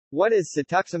What is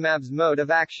cetuximab's mode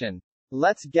of action?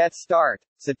 Let's get start.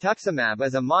 Cetuximab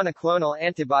is a monoclonal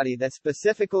antibody that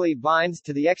specifically binds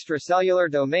to the extracellular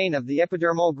domain of the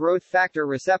epidermal growth factor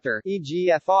receptor,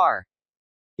 EGFR.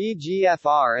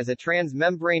 EGFR is a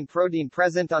transmembrane protein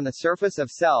present on the surface of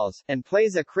cells, and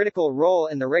plays a critical role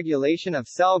in the regulation of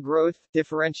cell growth,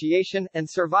 differentiation, and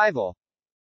survival.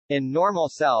 In normal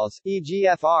cells,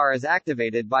 EGFR is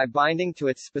activated by binding to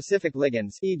its specific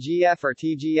ligands, EGF or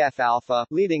TGF-alpha,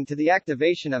 leading to the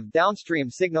activation of downstream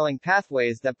signaling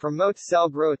pathways that promote cell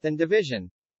growth and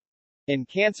division. In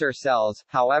cancer cells,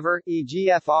 however,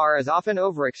 EGFR is often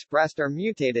overexpressed or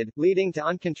mutated, leading to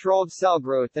uncontrolled cell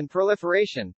growth and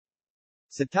proliferation.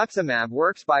 Cetuximab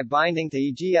works by binding to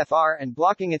EGFR and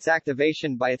blocking its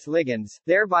activation by its ligands,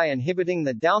 thereby inhibiting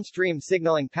the downstream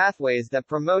signaling pathways that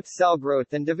promote cell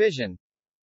growth and division.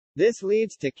 This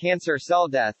leads to cancer cell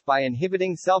death by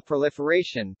inhibiting cell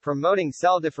proliferation, promoting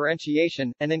cell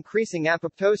differentiation, and increasing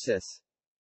apoptosis.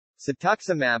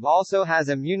 Cetuximab also has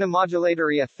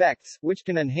immunomodulatory effects, which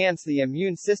can enhance the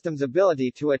immune system's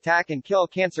ability to attack and kill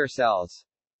cancer cells.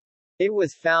 It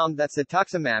was found that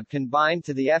cetuximab can bind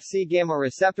to the Fc gamma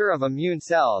receptor of immune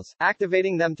cells,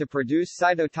 activating them to produce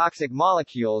cytotoxic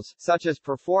molecules, such as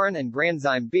perforin and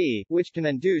granzyme B, which can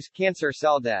induce cancer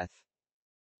cell death.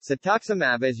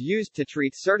 Cetuximab is used to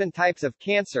treat certain types of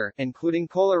cancer, including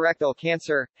colorectal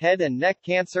cancer, head and neck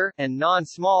cancer, and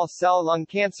non-small cell lung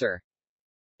cancer.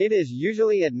 It is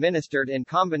usually administered in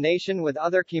combination with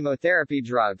other chemotherapy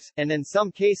drugs, and in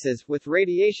some cases, with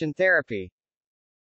radiation therapy.